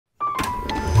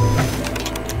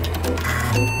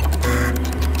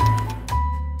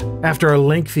After a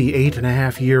lengthy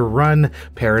 8.5-year run,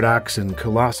 Paradox and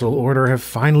Colossal Order have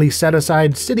finally set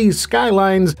aside Cities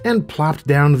Skylines and plopped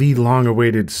down the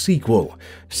long-awaited sequel,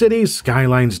 Cities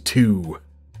Skylines II.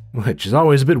 Which is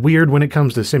always a bit weird when it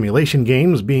comes to simulation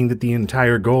games, being that the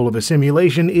entire goal of a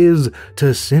simulation is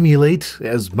to simulate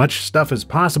as much stuff as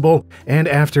possible, and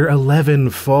after 11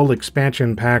 full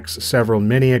expansion packs, several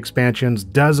mini expansions,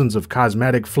 dozens of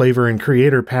cosmetic flavor and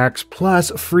creator packs,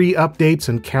 plus free updates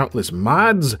and countless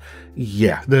mods,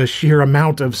 yeah, the sheer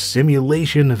amount of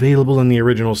simulation available in the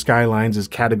original Skylines is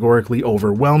categorically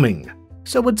overwhelming.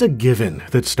 So it's a given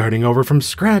that starting over from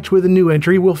scratch with a new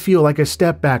entry will feel like a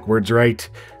step backwards, right?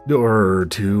 Or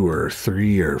 2 or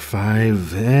 3 or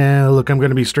 5. Look, I'm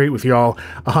gonna be straight with y'all.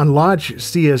 On launch,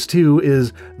 CS2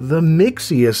 is the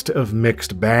mixiest of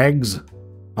mixed bags.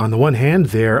 On the one hand,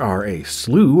 there are a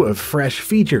slew of fresh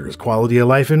features, quality of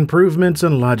life improvements,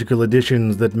 and logical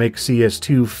additions that make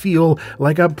CS2 feel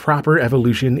like a proper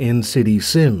evolution in city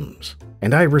sims.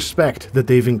 And I respect that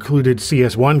they've included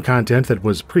CS1 content that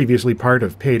was previously part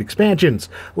of paid expansions,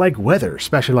 like weather,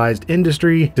 specialized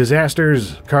industry,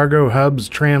 disasters, cargo hubs,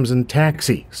 trams, and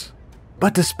taxis.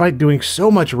 But despite doing so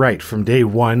much right from day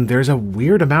one, there's a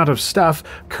weird amount of stuff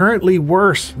currently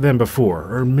worse than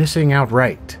before, or missing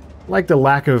outright. Like the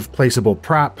lack of placeable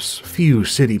props, few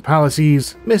city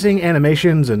policies, missing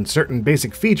animations and certain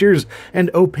basic features, and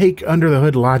opaque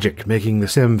under-the-hood logic, making the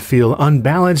sim feel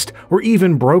unbalanced or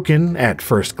even broken at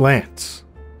first glance.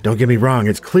 Don't get me wrong,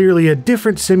 it's clearly a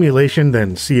different simulation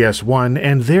than CS1,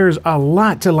 and there's a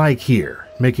lot to like here,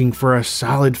 making for a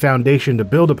solid foundation to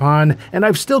build upon, and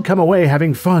I've still come away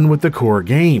having fun with the core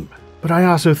game. But I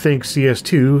also think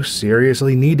CS2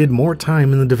 seriously needed more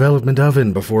time in the development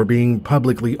oven before being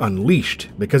publicly unleashed,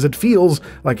 because it feels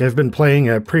like I've been playing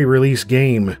a pre-release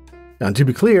game. And to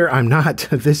be clear, I'm not.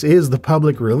 This is the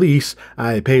public release.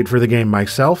 I paid for the game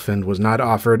myself and was not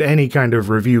offered any kind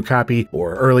of review copy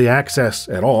or early access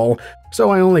at all, so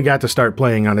I only got to start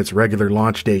playing on its regular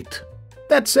launch date.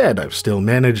 That said, I've still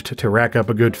managed to rack up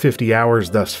a good 50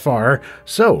 hours thus far,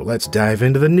 so let's dive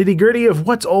into the nitty-gritty of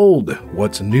what's old,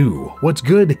 what's new, what's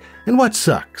good, and what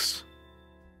sucks.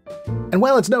 And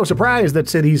while it's no surprise that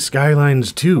Cities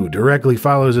Skylines II directly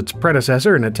follows its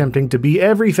predecessor in attempting to be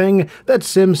everything that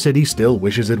SimCity still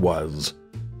wishes it was.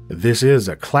 This is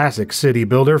a classic city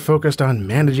builder focused on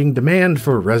managing demand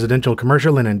for residential,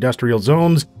 commercial, and industrial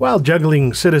zones while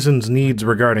juggling citizens' needs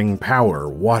regarding power,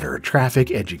 water,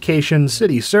 traffic, education,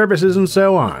 city services, and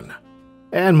so on.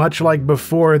 And much like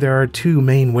before, there are two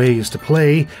main ways to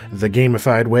play: the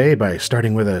gamified way by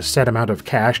starting with a set amount of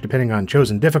cash depending on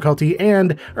chosen difficulty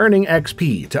and earning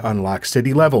XP to unlock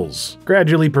city levels,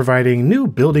 gradually providing new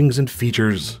buildings and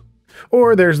features.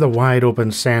 Or there's the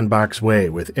wide-open sandbox way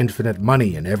with infinite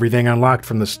money and everything unlocked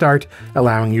from the start,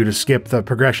 allowing you to skip the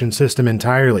progression system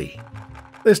entirely.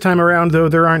 This time around, though,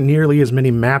 there aren't nearly as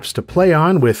many maps to play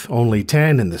on, with only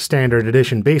 10 in the Standard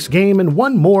Edition base game and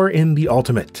 1 more in the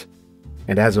Ultimate.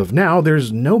 And as of now,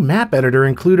 there's no map editor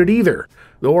included either,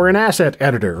 or an asset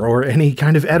editor, or any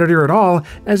kind of editor at all,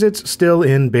 as it's still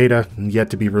in beta and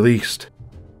yet to be released.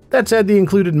 That said, the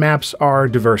included maps are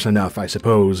diverse enough, I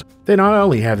suppose. They not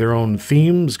only have their own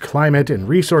themes, climate, and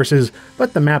resources,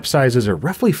 but the map sizes are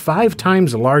roughly 5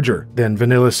 times larger than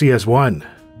vanilla CS1.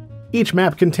 Each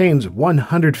map contains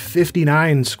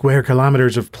 159 square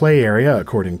kilometers of play area,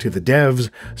 according to the devs,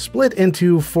 split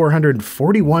into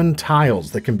 441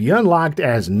 tiles that can be unlocked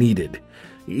as needed.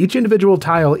 Each individual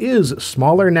tile is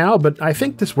smaller now, but I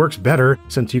think this works better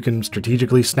since you can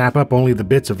strategically snap up only the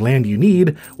bits of land you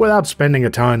need without spending a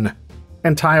ton.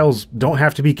 And tiles don't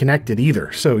have to be connected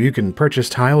either, so you can purchase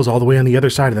tiles all the way on the other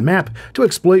side of the map to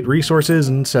exploit resources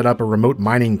and set up a remote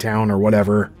mining town or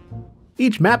whatever.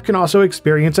 Each map can also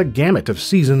experience a gamut of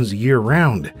seasons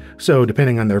year-round, so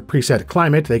depending on their preset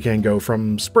climate, they can go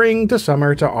from spring to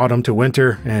summer to autumn to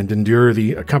winter and endure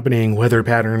the accompanying weather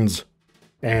patterns.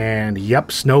 And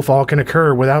yep, snowfall can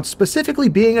occur without specifically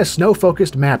being a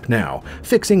snow-focused map now,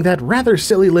 fixing that rather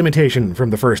silly limitation from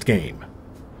the first game.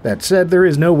 That said, there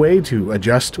is no way to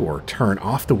adjust or turn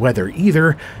off the weather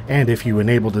either, and if you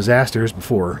enable disasters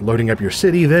before loading up your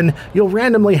city, then you'll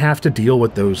randomly have to deal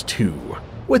with those too,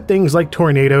 with things like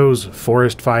tornadoes,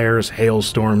 forest fires,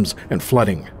 hailstorms, and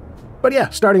flooding. But yeah,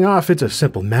 starting off, it's a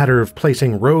simple matter of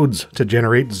placing roads to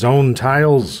generate zone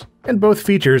tiles. And both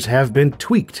features have been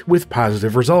tweaked with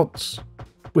positive results.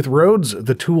 With roads,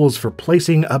 the tools for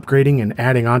placing, upgrading, and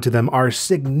adding onto them are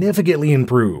significantly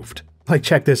improved. Like,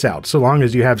 check this out, so long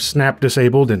as you have snap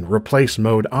disabled and replace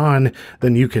mode on,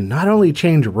 then you can not only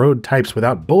change road types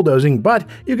without bulldozing, but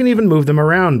you can even move them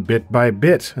around bit by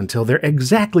bit until they're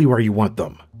exactly where you want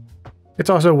them. It's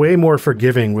also way more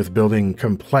forgiving with building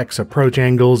complex approach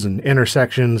angles and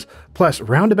intersections, plus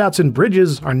roundabouts and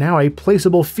bridges are now a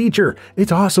placeable feature.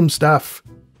 It's awesome stuff.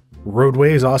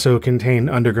 Roadways also contain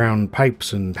underground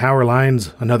pipes and power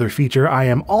lines, another feature I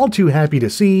am all too happy to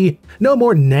see. No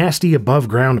more nasty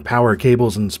above-ground power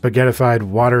cables and spaghettified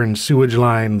water and sewage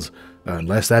lines,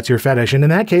 unless that's your fetish, and in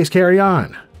that case, carry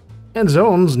on. And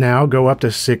zones now go up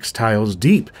to 6 tiles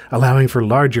deep, allowing for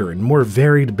larger and more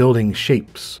varied building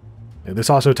shapes.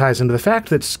 This also ties into the fact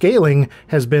that scaling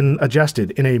has been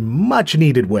adjusted in a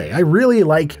much-needed way. I really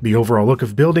like the overall look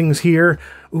of buildings here.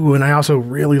 Ooh, and I also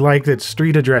really like that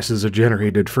street addresses are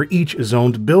generated for each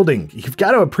zoned building. You've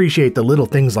got to appreciate the little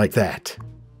things like that.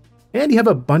 And you have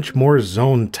a bunch more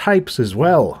zone types as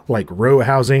well, like row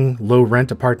housing, low-rent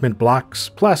apartment blocks,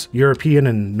 plus European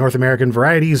and North American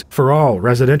varieties for all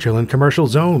residential and commercial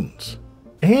zones.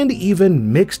 And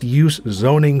even mixed-use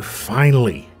zoning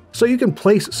finally. So you can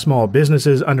place small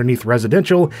businesses underneath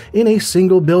residential in a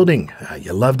single building.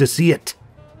 You love to see it.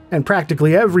 And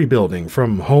practically every building,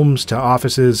 from homes to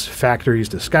offices, factories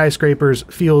to skyscrapers,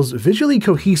 feels visually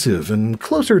cohesive and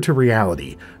closer to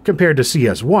reality, compared to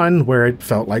CS1, where it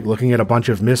felt like looking at a bunch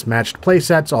of mismatched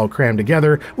playsets all crammed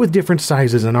together with different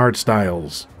sizes and art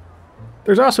styles.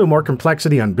 There's also more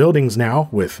complexity on buildings now,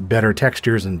 with better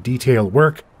textures and detail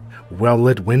work,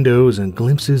 well-lit windows and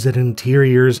glimpses at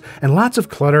interiors, and lots of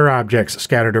clutter objects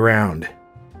scattered around.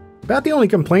 About the only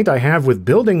complaint I have with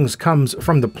buildings comes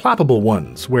from the ploppable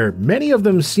ones, where many of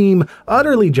them seem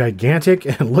utterly gigantic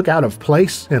and look out of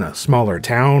place in a smaller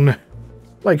town.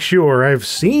 Like, sure, I've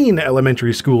seen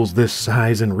elementary schools this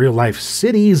size in real-life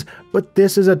cities, but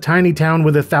this is a tiny town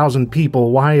with 1,000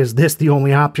 people. Why is this the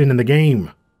only option in the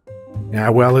game? Yeah,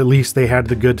 well, at least they had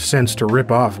the good sense to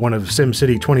rip off one of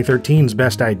SimCity 2013's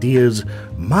best ideas,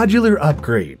 modular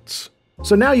upgrades.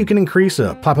 So now you can increase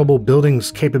a ploppable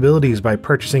building's capabilities by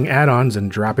purchasing add-ons and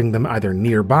dropping them either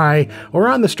nearby or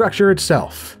on the structure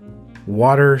itself.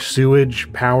 Water,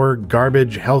 sewage, power,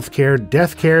 garbage, healthcare,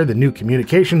 deathcare, the new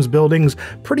communications buildings,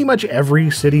 pretty much every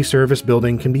city service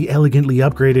building can be elegantly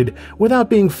upgraded without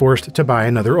being forced to buy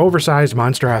another oversized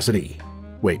monstrosity.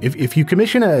 Wait, if you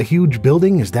commission a huge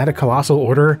building, is that a colossal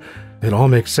order? It all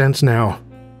makes sense now.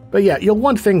 But yeah, you'll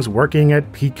want things working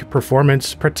at peak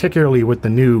performance, particularly with the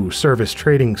new service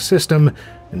trading system.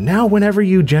 And now whenever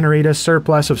you generate a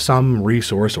surplus of some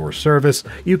resource or service,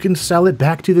 you can sell it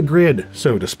back to the grid,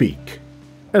 so to speak.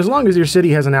 As long as your city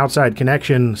has an outside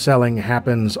connection, selling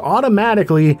happens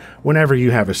automatically whenever you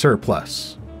have a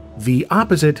surplus. The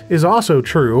opposite is also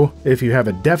true. If you have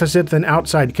a deficit, then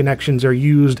outside connections are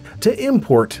used to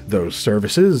import those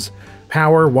services.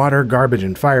 Power, water, garbage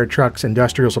and fire trucks,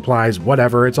 industrial supplies,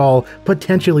 whatever, it's all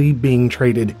potentially being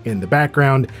traded in the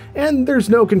background, and there's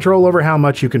no control over how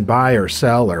much you can buy or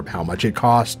sell or how much it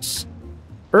costs.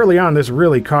 Early on, this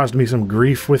really caused me some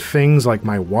grief with things like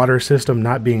my water system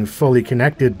not being fully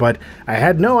connected, but I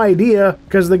had no idea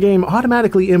because the game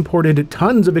automatically imported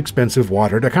tons of expensive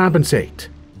water to compensate.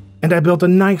 And I built a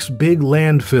nice big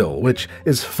landfill, which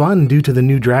is fun due to the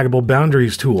new draggable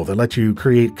boundaries tool that lets you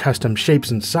create custom shapes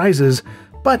and sizes,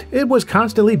 but it was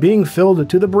constantly being filled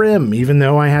to the brim, even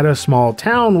though I had a small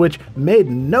town, which made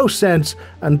no sense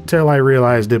until I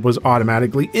realized it was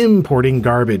automatically importing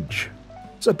garbage.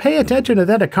 So pay attention to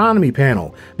that economy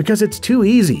panel, because it's too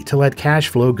easy to let cash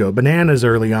flow go bananas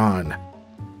early on.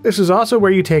 This is also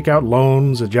where you take out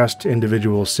loans, adjust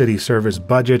individual city service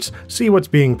budgets, see what's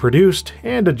being produced,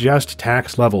 and adjust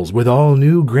tax levels with all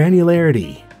new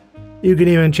granularity. You can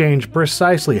even change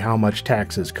precisely how much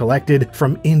tax is collected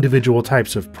from individual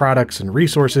types of products and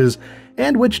resources,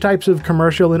 and which types of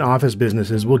commercial and office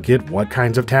businesses will get what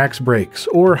kinds of tax breaks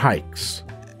or hikes.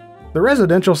 The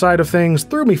residential side of things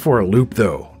threw me for a loop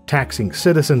though, taxing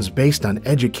citizens based on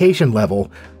education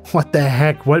level. What the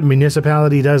heck, what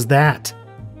municipality does that?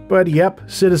 But yep,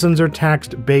 citizens are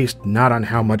taxed based not on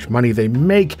how much money they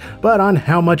make, but on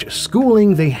how much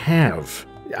schooling they have.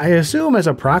 I assume as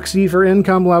a proxy for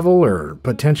income level or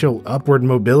potential upward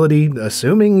mobility,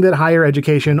 assuming that higher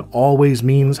education always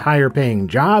means higher paying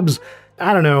jobs.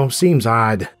 I don't know, seems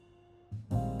odd.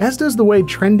 As does the way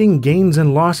trending gains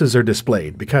and losses are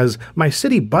displayed, because my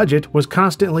city budget was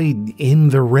constantly in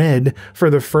the red for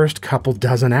the first couple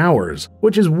dozen hours,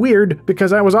 which is weird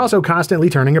because I was also constantly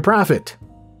turning a profit.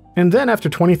 And then after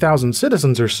 20,000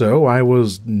 citizens or so, I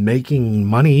was making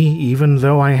money even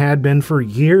though I had been for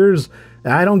years.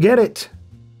 I don't get it.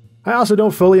 I also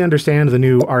don't fully understand the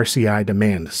new RCI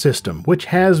demand system, which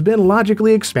has been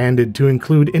logically expanded to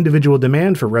include individual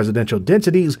demand for residential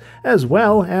densities as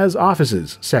well as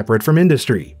offices separate from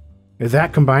industry.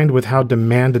 That, combined with how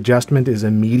demand adjustment is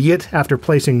immediate after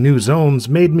placing new zones,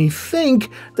 made me think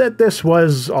that this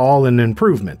was all an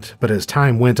improvement. But as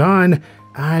time went on,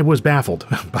 I was baffled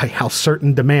by how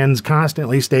certain demands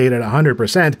constantly stayed at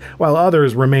 100% while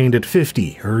others remained at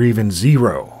 50 or even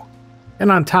 0.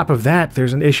 And on top of that,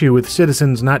 there's an issue with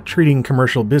citizens not treating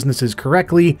commercial businesses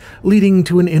correctly, leading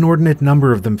to an inordinate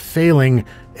number of them failing.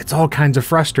 It's all kinds of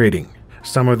frustrating.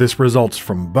 Some of this results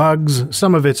from bugs,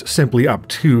 some of it's simply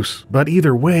obtuse, but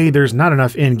either way, there's not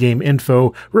enough in-game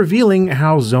info revealing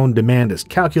how zone demand is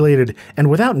calculated,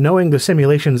 and without knowing the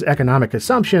simulation's economic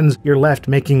assumptions, you're left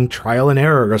making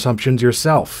trial-and-error assumptions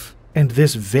yourself. And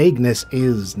this vagueness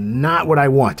is not what I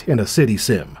want in a city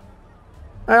sim.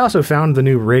 I also found the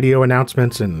new radio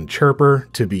announcements in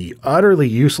Chirper to be utterly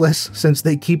useless, since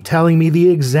they keep telling me the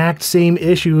exact same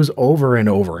issues over and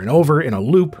over and over in a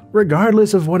loop,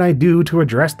 regardless of what I do to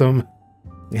address them.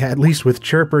 At least with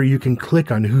Chirper, you can click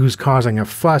on who's causing a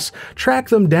fuss, track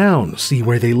them down, see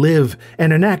where they live,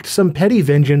 and enact some petty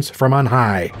vengeance from on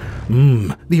high.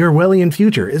 The Orwellian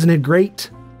future, isn't it great?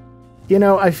 You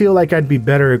know, I feel like I'd be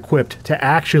better equipped to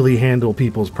actually handle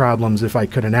people's problems if I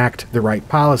could enact the right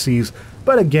policies,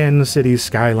 but again, Cities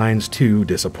Skylines II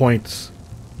disappoints.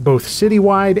 Both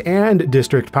citywide and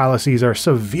district policies are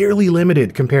severely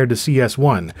limited compared to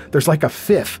CS1. There's like a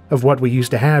fifth of what we used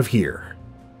to have here.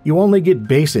 You only get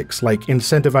basics like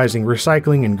incentivizing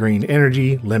recycling and green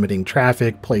energy, limiting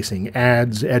traffic, placing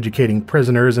ads, educating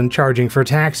prisoners, and charging for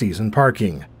taxis and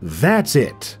parking. That's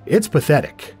it. It's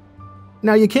pathetic.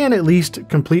 Now, you can at least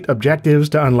complete objectives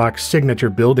to unlock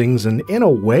signature buildings, and in a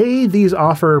way, these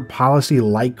offer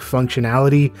policy-like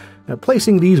functionality.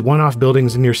 Placing these one-off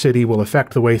buildings in your city will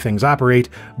affect the way things operate,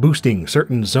 boosting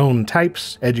certain zone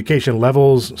types, education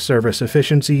levels, service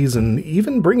efficiencies, and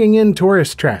even bringing in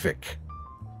tourist traffic.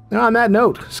 On that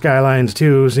note, Skylines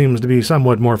 2 seems to be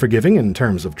somewhat more forgiving in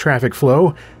terms of traffic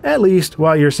flow, at least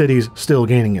while your city's still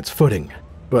gaining its footing.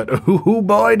 But oh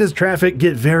boy, does traffic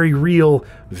get very real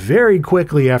very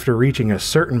quickly after reaching a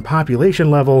certain population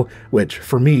level, which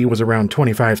for me was around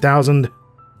 25,000.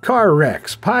 Car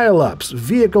wrecks, pile-ups,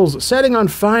 vehicles setting on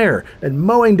fire, and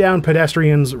mowing down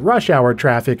pedestrians, rush hour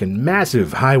traffic, and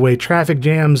massive highway traffic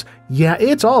jams. Yeah,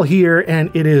 it's all here,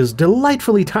 and it is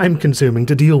delightfully time-consuming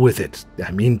to deal with it.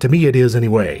 I mean, to me it is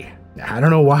anyway. I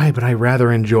don't know why, but I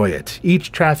rather enjoy it. Each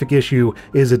traffic issue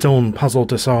is its own puzzle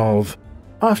to solve.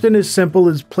 Often as simple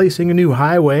as placing a new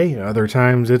highway, other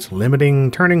times it's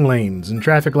limiting turning lanes and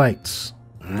traffic lights.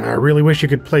 I really wish you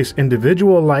could place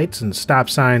individual lights and stop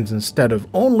signs instead of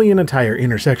only an entire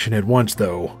intersection at once,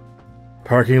 though.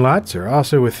 Parking lots are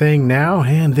also a thing now,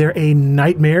 and they're a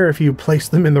nightmare if you place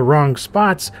them in the wrong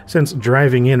spots, since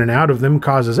driving in and out of them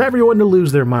causes everyone to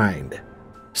lose their mind.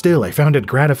 Still, I found it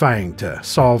gratifying to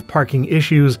solve parking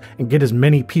issues and get as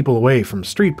many people away from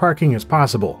street parking as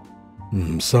possible.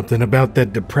 Something about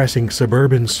that depressing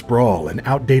suburban sprawl and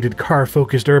outdated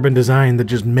car-focused urban design that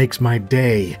just makes my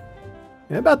day.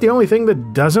 About the only thing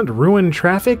that doesn't ruin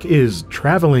traffic is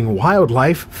traveling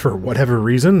wildlife for whatever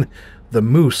reason. The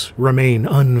moose remain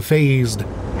unfazed.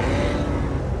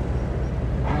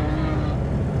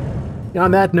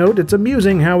 On that note, it's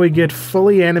amusing how we get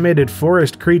fully animated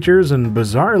forest creatures and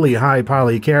bizarrely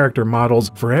high-poly character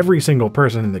models for every single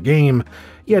person in the game,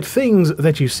 yet things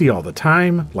that you see all the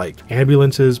time, like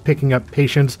ambulances picking up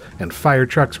patients and fire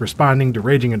trucks responding to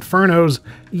raging infernos,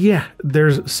 yeah,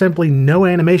 there's simply no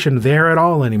animation there at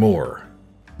all anymore.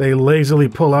 They lazily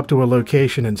pull up to a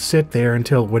location and sit there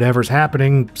until whatever's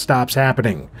happening stops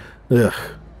happening. Ugh.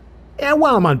 And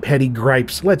while I'm on petty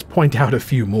gripes, let's point out a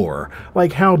few more,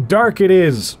 like how dark it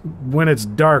is when it's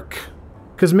dark.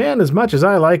 Cause man, as much as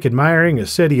I like admiring a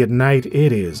city at night,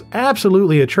 it is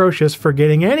absolutely atrocious for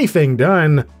getting anything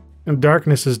done. And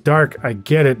darkness is dark, I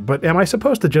get it, but am I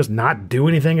supposed to just not do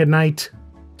anything at night?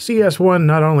 CS1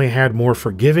 not only had more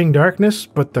forgiving darkness,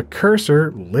 but the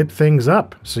cursor lit things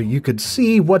up so you could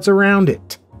see what's around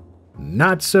it.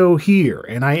 Not so here,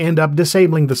 and I end up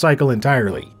disabling the cycle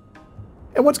entirely.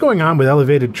 And what's going on with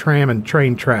elevated tram and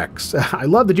train tracks? I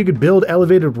love that you could build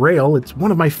elevated rail, it's one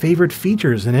of my favorite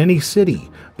features in any city.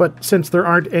 But since there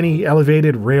aren't any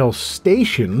elevated rail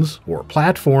stations or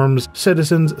platforms,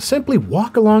 citizens simply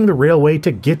walk along the railway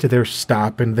to get to their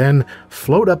stop and then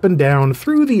float up and down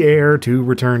through the air to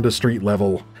return to street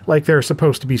level. Like they're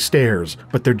supposed to be stairs,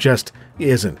 but there just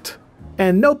isn't.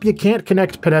 And nope, you can't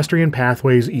connect pedestrian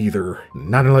pathways either.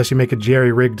 Not unless you make a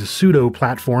jerry-rigged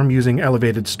pseudo-platform using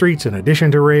elevated streets in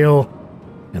addition to rail.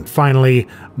 And finally,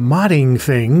 modding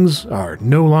things are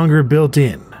no longer built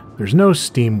in. There's no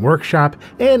Steam Workshop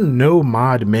and no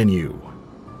mod menu.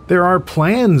 There are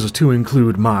plans to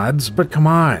include mods, but come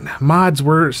on, mods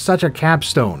were such a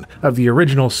capstone of the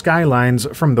original Skylines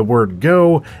from the word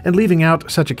go, and leaving out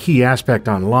such a key aspect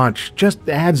on launch just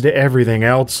adds to everything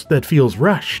else that feels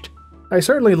rushed. I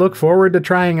certainly look forward to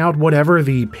trying out whatever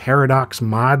the Paradox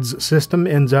mods system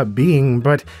ends up being,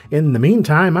 but in the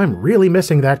meantime, I'm really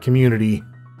missing that community.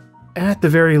 At the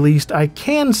very least, I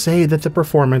can say that the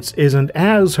performance isn't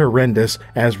as horrendous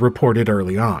as reported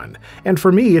early on, and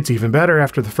for me it's even better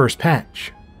after the first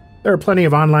patch. There are plenty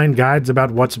of online guides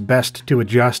about what's best to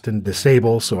adjust and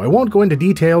disable, so I won't go into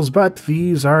details, but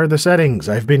these are the settings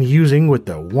I've been using with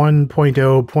the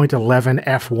 1.0.11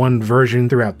 F1 version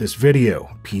throughout this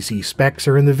video. PC specs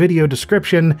are in the video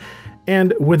description,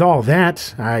 and with all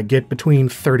that, I get between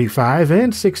 35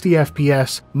 and 60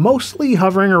 FPS, mostly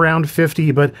hovering around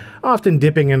 50, but often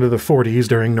dipping into the 40s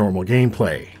during normal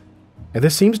gameplay. And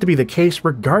this seems to be the case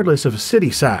regardless of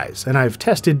city size, and I've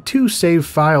tested 2 save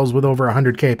files with over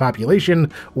 100k population,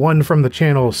 one from the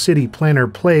channel City Planner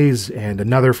Plays and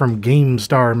another from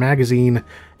GameStar magazine,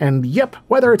 and yep,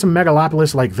 whether it's a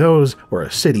megalopolis like those or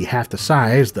a city half the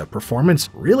size, the performance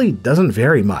really doesn't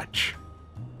vary much.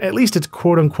 At least it's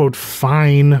quote-unquote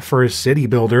fine for a city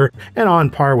builder, and on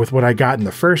par with what I got in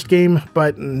the first game,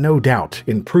 but no doubt,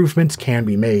 improvements can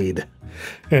be made.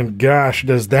 And gosh,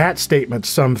 does that statement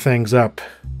sum things up.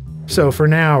 So for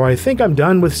now, I think I'm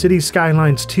done with Cities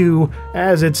Skylines II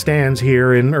as it stands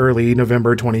here in early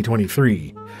November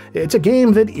 2023. It's a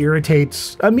game that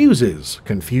irritates, amuses,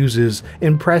 confuses,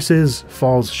 impresses,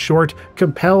 falls short,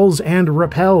 compels, and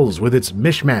repels with its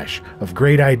mishmash of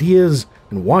great ideas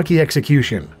and wonky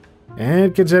execution.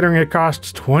 And considering it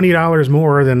costs $20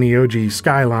 more than the OG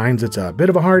Skylines, it's a bit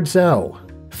of a hard sell.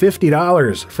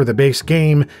 $50 for the base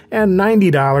game and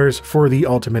 $90 for the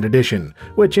Ultimate Edition,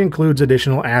 which includes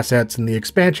additional assets in the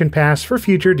expansion pass for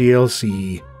future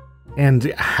DLC.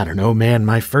 And I don't know, man,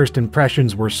 my first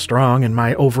impressions were strong and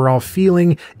my overall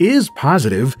feeling is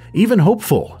positive, even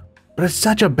hopeful. But it's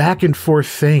such a back and forth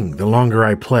thing the longer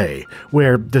I play,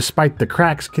 where despite the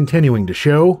cracks continuing to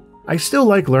show, I still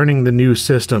like learning the new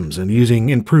systems and using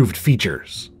improved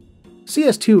features.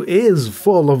 CS2 is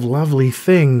full of lovely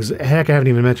things. Heck, I haven't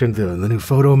even mentioned the new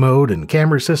photo mode and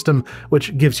camera system,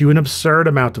 which gives you an absurd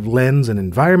amount of lens and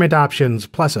environment options,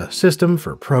 plus a system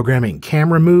for programming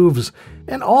camera moves,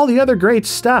 and all the other great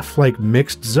stuff like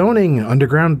mixed zoning,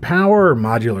 underground power,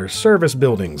 modular service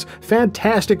buildings,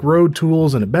 fantastic road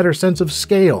tools, and a better sense of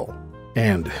scale.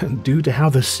 And due to how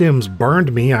The Sims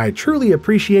burned me, I truly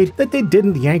appreciate that they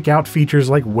didn't yank out features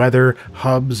like weather,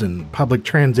 hubs, and public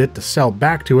transit to sell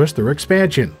back to us through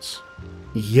expansions.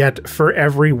 Yet, for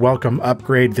every welcome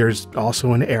upgrade, there's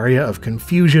also an area of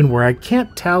confusion where I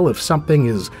can't tell if something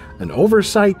is an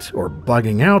oversight or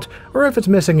bugging out, or if it's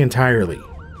missing entirely.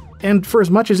 And for as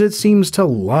much as it seems to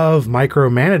love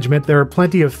micromanagement, there are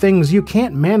plenty of things you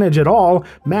can't manage at all,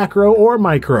 macro or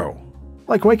micro.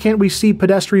 Like, why can't we see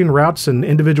pedestrian routes and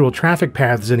individual traffic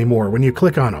paths anymore when you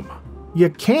click on them? You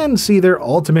can see their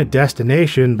ultimate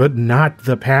destination, but not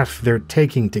the path they're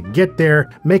taking to get there,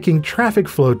 making traffic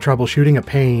flow troubleshooting a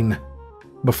pain.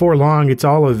 Before long, it's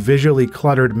all a visually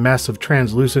cluttered mess of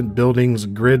translucent buildings,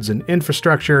 grids, and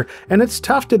infrastructure, and it's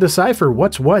tough to decipher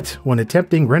what's what when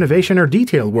attempting renovation or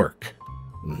detail work.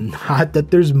 Not that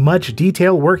there's much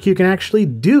detail work you can actually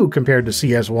do compared to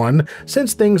CS1,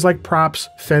 since things like props,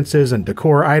 fences, and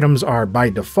decor items are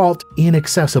by default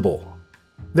inaccessible.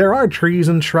 There are trees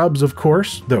and shrubs, of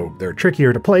course, though they're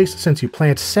trickier to place since you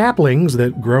plant saplings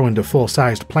that grow into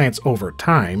full-sized plants over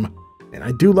time. And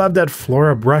I do love that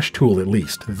Flora brush tool at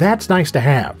least, that's nice to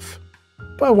have.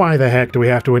 But why the heck do we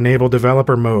have to enable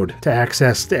developer mode to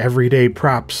access the everyday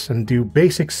props and do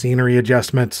basic scenery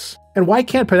adjustments? And why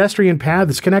can't pedestrian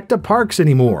paths connect to parks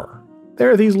anymore? There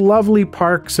are these lovely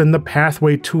parks and the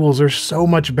pathway tools are so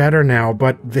much better now,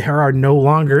 but there are no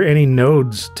longer any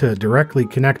nodes to directly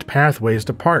connect pathways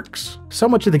to parks. So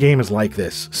much of the game is like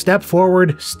this: step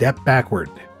forward, step backward.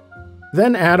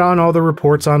 Then add on all the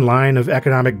reports online of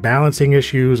economic balancing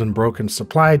issues and broken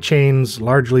supply chains,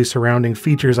 largely surrounding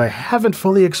features I haven't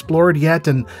fully explored yet,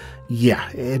 and yeah,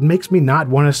 it makes me not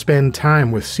want to spend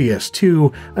time with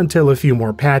CS2 until a few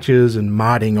more patches and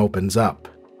modding opens up.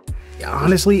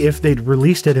 Honestly, if they'd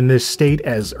released it in this state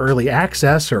as early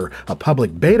access or a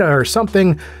public beta or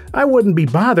something, I wouldn't be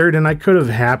bothered and I could have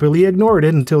happily ignored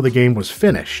it until the game was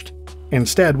finished.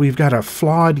 Instead, we've got a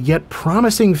flawed yet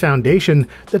promising foundation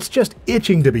that's just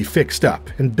itching to be fixed up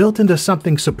and built into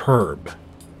something superb.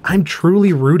 I'm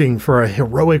truly rooting for a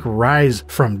heroic rise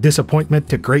from disappointment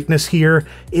to greatness here.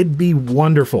 It'd be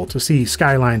wonderful to see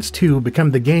Skylines II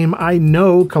become the game I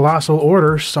know Colossal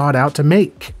Order sought out to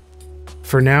make.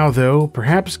 For now, though,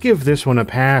 perhaps give this one a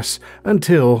pass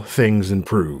until things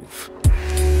improve.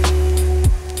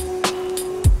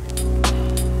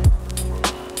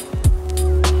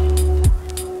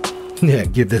 Yeah,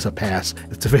 give this a pass.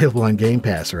 It's available on Game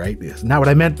Pass, right? It's not what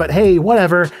I meant, but hey,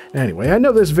 whatever. Anyway, I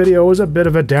know this video was a bit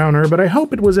of a downer, but I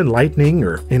hope it was enlightening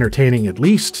or entertaining at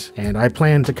least, and I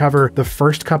plan to cover the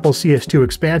first couple CS2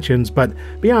 expansions, but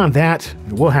beyond that,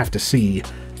 we'll have to see.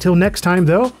 Till next time,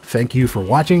 though, thank you for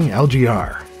watching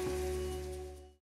LGR.